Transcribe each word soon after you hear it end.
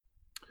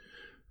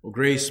Well,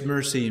 grace,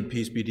 mercy, and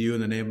peace be to you in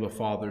the name of the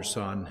Father,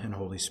 Son, and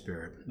Holy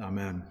Spirit.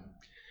 Amen.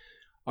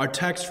 Our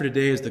text for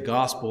today is the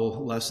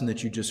gospel lesson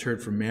that you just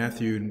heard from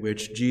Matthew, in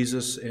which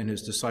Jesus and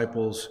his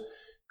disciples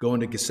go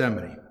into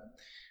Gethsemane,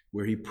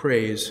 where he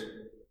prays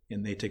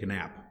and they take a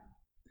nap.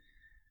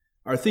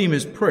 Our theme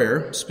is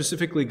prayer,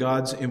 specifically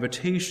God's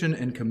invitation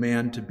and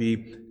command to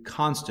be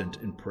constant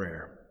in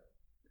prayer.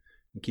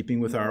 In keeping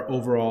with our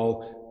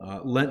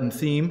overall Lenten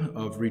theme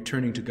of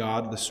returning to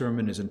God, the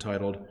sermon is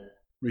entitled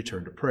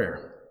Return to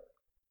Prayer.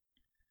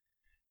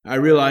 I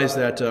realize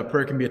that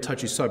prayer can be a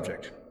touchy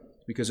subject,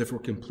 because if we're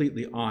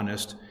completely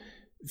honest,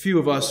 few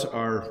of us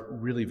are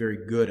really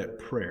very good at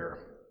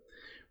prayer.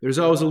 There's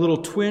always a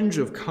little twinge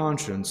of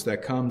conscience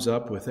that comes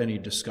up with any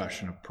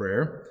discussion of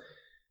prayer.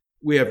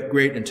 We have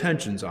great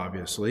intentions,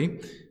 obviously,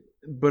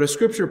 but a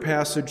scripture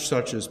passage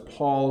such as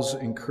Paul's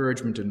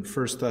encouragement in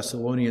 1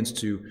 Thessalonians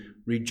to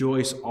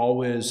rejoice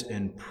always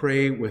and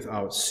pray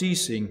without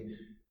ceasing,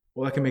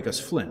 well, that can make us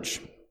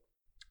flinch.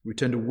 We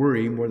tend to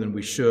worry more than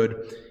we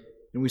should,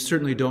 and we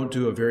certainly don't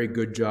do a very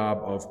good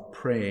job of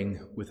praying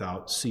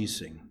without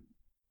ceasing.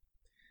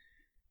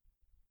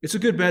 It's a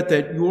good bet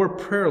that your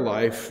prayer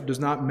life does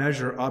not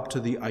measure up to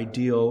the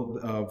ideal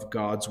of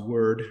God's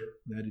word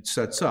that it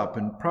sets up,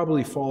 and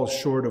probably falls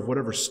short of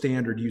whatever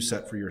standard you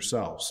set for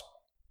yourselves.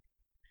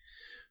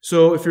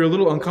 So if you're a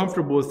little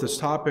uncomfortable with this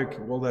topic,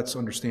 well, that's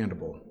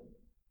understandable.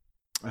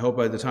 I hope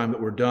by the time that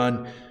we're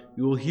done,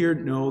 you will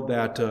know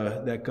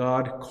that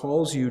God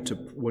calls you to,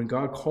 when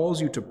God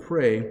calls you to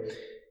pray,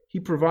 He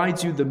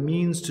provides you the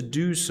means to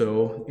do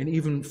so and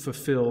even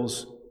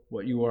fulfills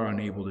what you are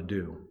unable to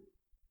do.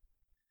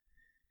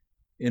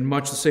 In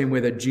much the same way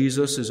that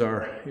Jesus is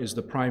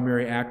the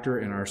primary actor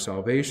in our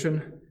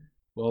salvation,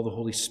 well, the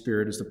Holy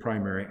Spirit is the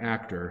primary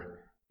actor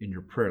in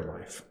your prayer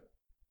life.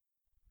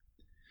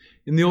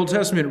 In the Old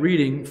Testament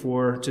reading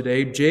for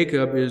today,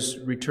 Jacob is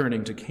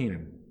returning to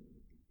Canaan.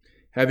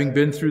 Having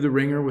been through the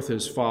ringer with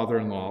his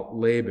father-in-law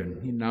Laban,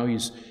 now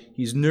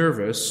he's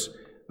nervous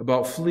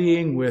about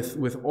fleeing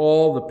with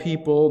all the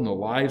people and the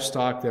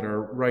livestock that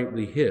are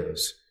rightly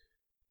his.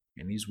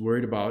 And he's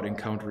worried about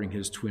encountering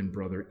his twin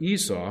brother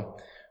Esau,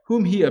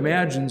 whom he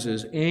imagines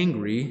is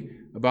angry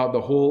about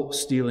the whole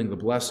stealing the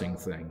blessing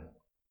thing.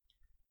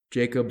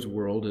 Jacob's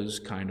world is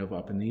kind of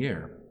up in the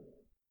air.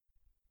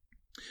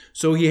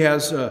 So he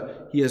has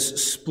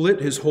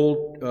split his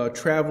whole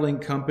traveling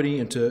company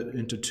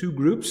into two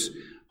groups,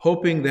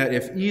 hoping that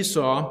if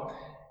Esau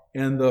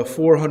and the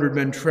 400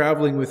 men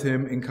traveling with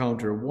him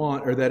encounter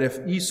one, or that if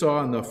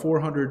Esau and the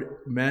 400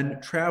 men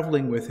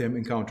traveling with him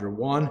encounter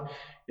one,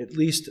 at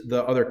least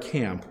the other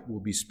camp will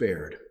be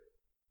spared.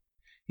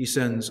 He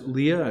sends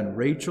Leah and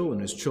Rachel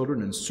and his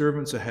children and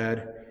servants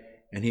ahead,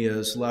 and he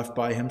is left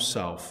by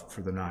himself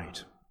for the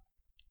night.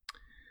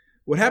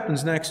 What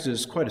happens next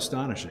is quite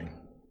astonishing.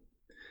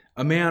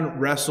 A man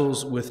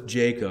wrestles with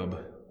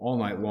Jacob all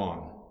night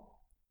long.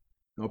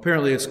 Now,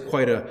 apparently it's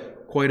quite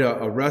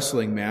a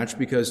wrestling match,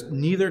 because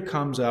neither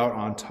comes out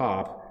on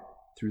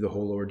top through the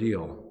whole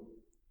ordeal.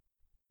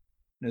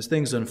 And as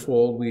things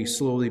unfold, we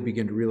slowly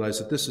begin to realize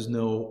that this is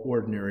no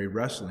ordinary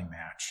wrestling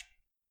match.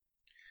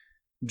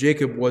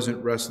 Jacob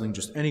wasn't wrestling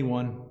just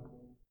anyone,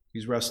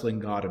 he's wrestling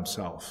God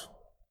himself.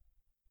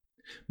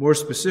 More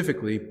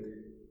specifically,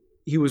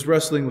 he was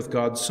wrestling with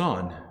God's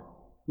Son,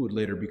 who would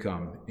later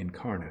become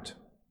incarnate.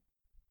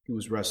 He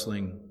was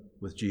wrestling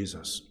with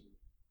Jesus.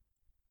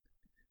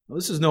 Now,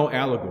 this is no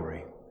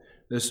allegory.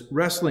 This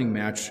wrestling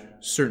match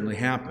certainly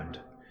happened.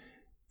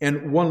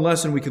 And one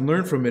lesson we can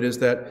learn from it is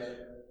that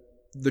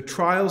the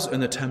trials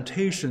and the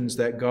temptations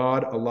that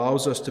God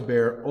allows us to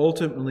bear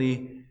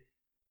ultimately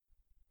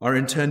are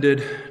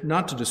intended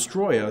not to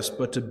destroy us,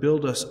 but to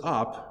build us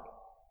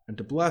up and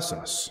to bless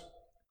us.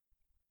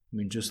 I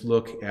mean, just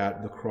look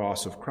at the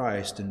cross of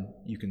Christ, and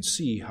you can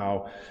see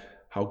how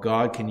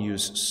God can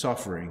use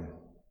suffering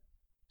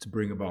to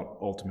bring about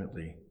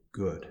ultimately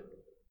good.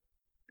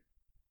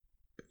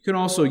 You can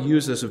also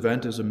use this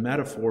event as a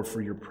metaphor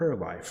for your prayer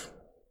life.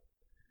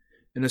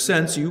 In a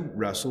sense, you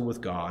wrestle with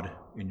God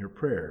in your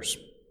prayers.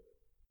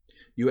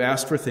 You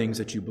ask for things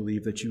that you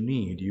believe that you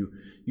need.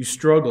 You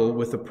struggle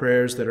with the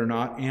prayers that are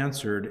not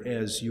answered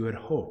as you had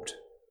hoped.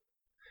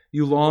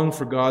 You long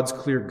for God's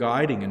clear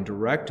guiding and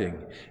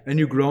directing, and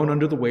you groan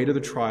under the weight of the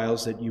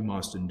trials that you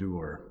must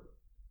endure.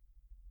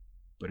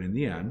 But in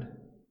the end,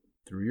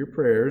 through your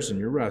prayers and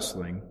your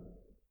wrestling,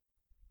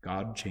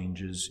 God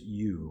changes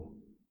you.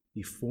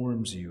 He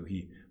forms you.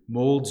 He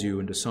molds you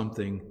into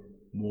something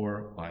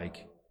more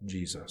like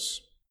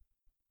Jesus.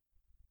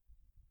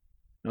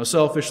 Now,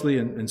 selfishly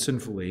and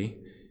sinfully,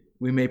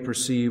 we may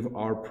perceive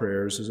our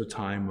prayers as a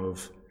time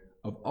of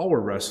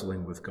our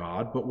wrestling with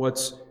God, but what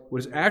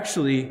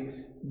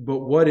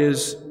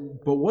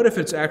if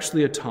it's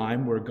actually a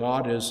time where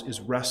God is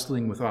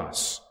wrestling with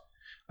us?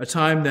 A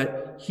time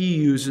that He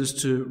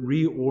uses to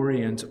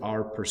reorient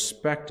our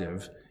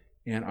perspective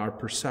and our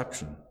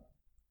perception.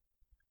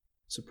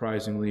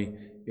 Surprisingly,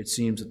 it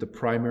seems that the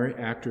primary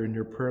actor in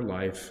your prayer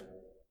life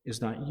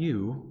is not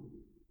you,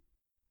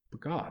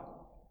 but God.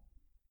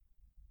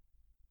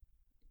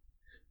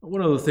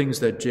 One of the things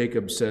that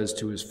Jacob says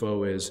to his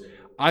foe is,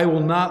 "I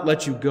will not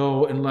let you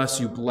go unless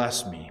you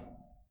bless me."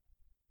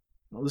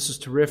 Well, this is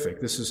terrific.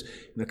 This is,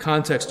 in the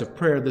context of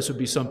prayer, this would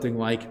be something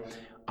like,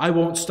 "I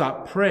won't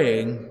stop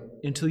praying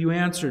until you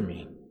answer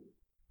me."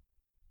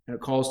 And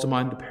it calls to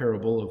mind the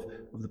parable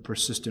of the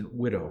persistent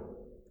widow.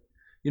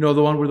 You know,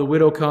 the one where the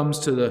widow comes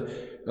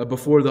to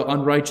before the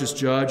unrighteous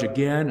judge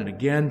again and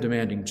again,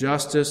 demanding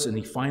justice, and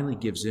he finally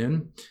gives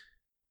in.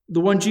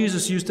 The one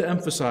Jesus used to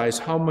emphasize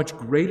how much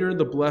greater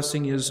the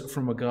blessing is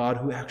from a God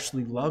who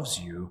actually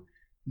loves you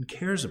and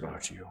cares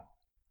about you.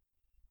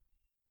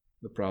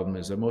 The problem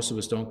is that most of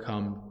us don't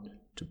come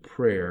to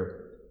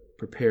prayer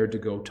prepared to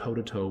go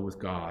toe-to-toe with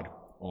God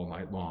all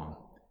night long.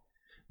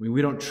 I mean,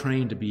 we don't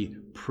train to be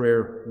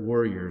prayer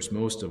warriors,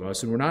 most of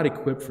us, and we're not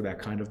equipped for that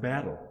kind of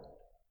battle.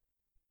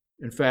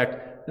 In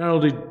fact, not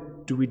only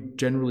do we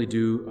generally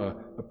do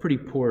a pretty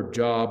poor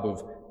job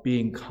of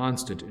being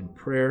constant in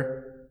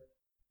prayer,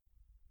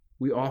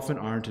 we often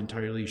aren't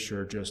entirely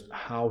sure just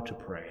how to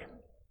pray.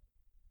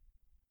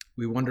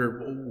 We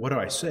wonder, what do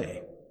I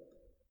say?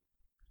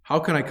 How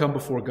can I come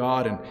before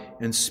God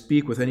and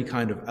speak with any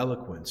kind of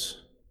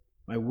eloquence?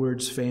 My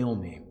words fail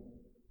me.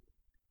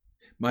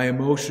 My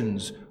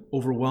emotions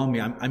overwhelm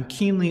me. I'm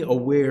keenly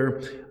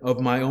aware of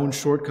my own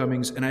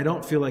shortcomings, and I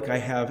don't feel like I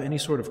have any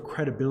sort of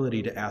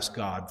credibility to ask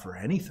God for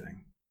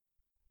anything.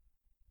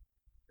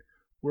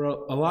 We're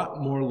a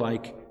lot more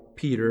like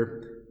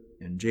Peter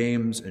and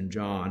James and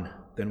John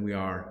than we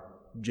are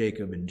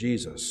Jacob and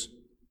Jesus,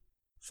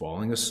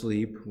 falling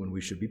asleep when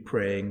we should be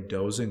praying,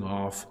 dozing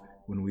off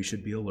when we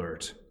should be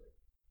alert.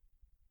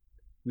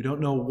 We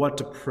don't know what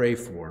to pray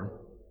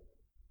for,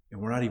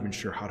 and we're not even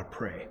sure how to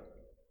pray.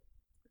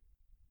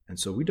 And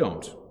so we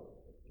don't,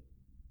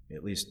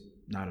 at least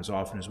not as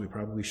often as we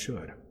probably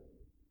should.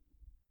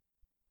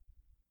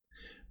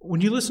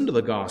 When you listen to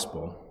the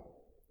gospel,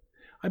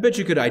 I bet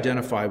you could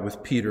identify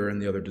with Peter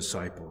and the other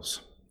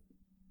disciples.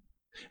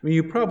 I mean,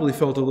 you probably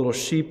felt a little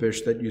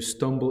sheepish that you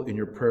stumble in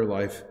your prayer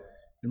life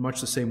in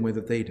much the same way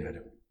that they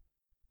did.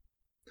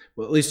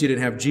 Well, at least you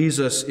didn't have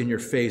Jesus in your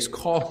face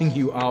calling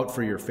you out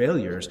for your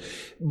failures.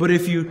 But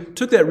if you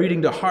took that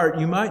reading to heart,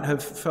 you might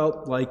have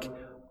felt like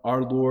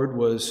our Lord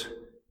was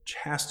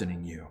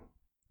chastening you.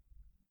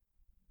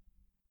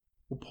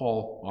 Well,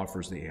 Paul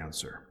offers the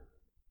answer,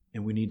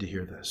 and we need to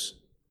hear this.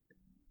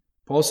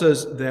 Paul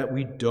says that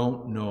we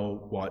don't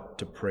know what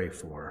to pray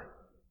for.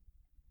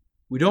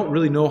 We don't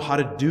really know how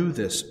to do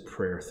this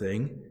prayer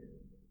thing,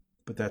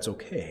 but that's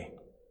okay,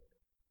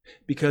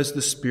 because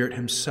the Spirit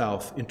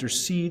himself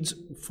intercedes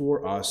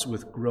for us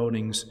with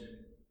groanings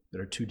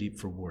that are too deep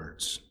for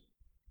words.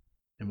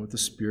 And what the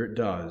Spirit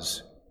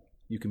does,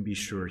 you can be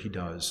sure he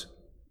does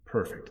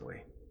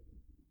perfectly.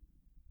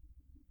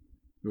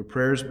 Your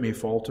prayers may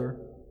falter,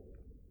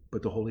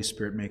 but the Holy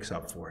Spirit makes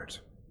up for it.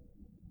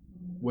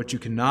 What you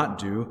cannot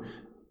do,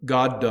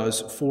 God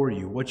does for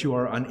you. What you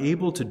are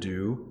unable to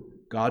do,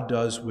 God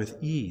does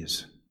with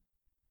ease.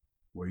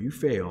 Where you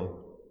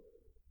fail,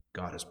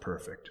 God is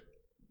perfect.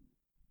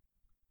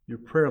 Your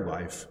prayer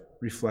life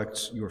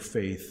reflects your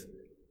faith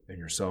and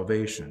your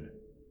salvation.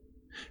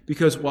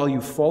 Because while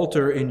you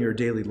falter in your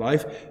daily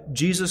life,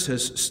 Jesus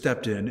has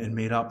stepped in and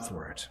made up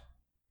for it.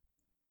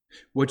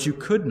 What you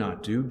could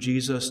not do,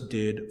 Jesus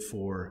did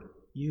for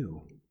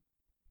you.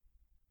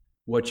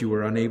 What you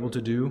were unable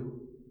to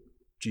do,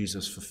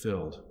 Jesus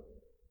fulfilled.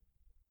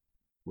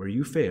 Where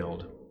you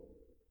failed,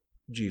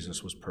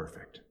 Jesus was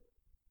perfect.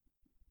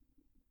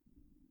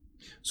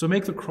 So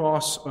make the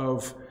cross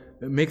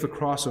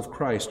of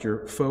Christ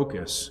your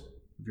focus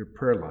of your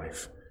prayer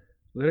life.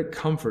 Let it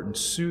comfort and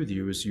soothe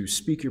you as you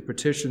speak your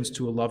petitions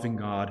to a loving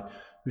God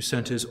who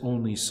sent his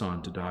only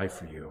Son to die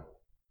for you.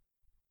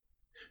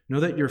 Know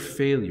that your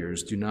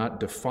failures do not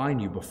define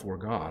you before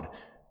God.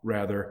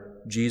 Rather,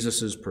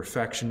 Jesus'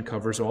 perfection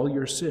covers all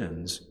your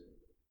sins,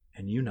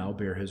 and you now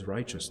bear his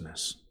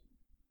righteousness.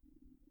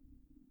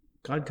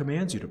 God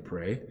commands you to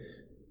pray,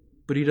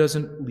 but he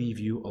doesn't leave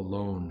you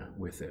alone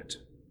with it.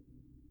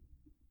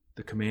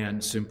 The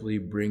command simply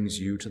brings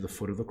you to the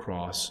foot of the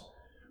cross,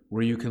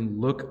 where you can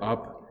look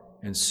up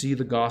and see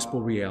the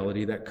gospel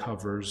reality that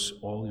covers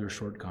all your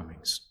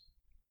shortcomings.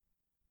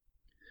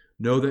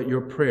 Know that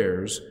your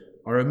prayers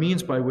are a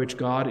means by which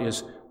God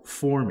is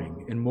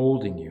forming and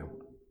molding you,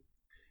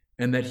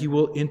 and that he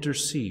will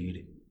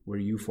intercede where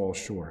you fall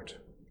short.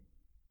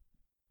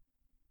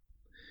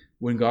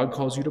 When God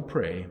calls you to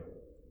pray,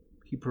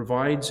 he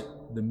provides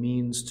the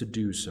means to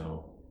do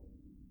so,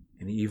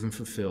 and he even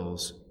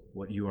fulfills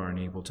what you are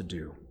unable to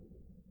do.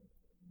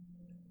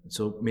 And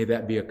so may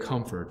that be a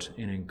comfort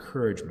and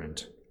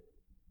encouragement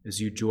as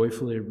you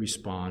joyfully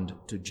respond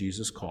to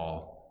Jesus'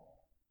 call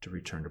to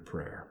return to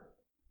prayer.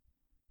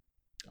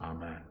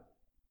 Amen.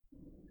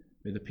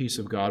 May the peace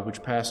of God,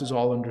 which passes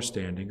all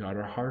understanding, guard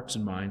our hearts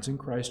and minds in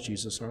Christ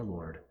Jesus our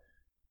Lord.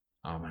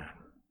 Amen.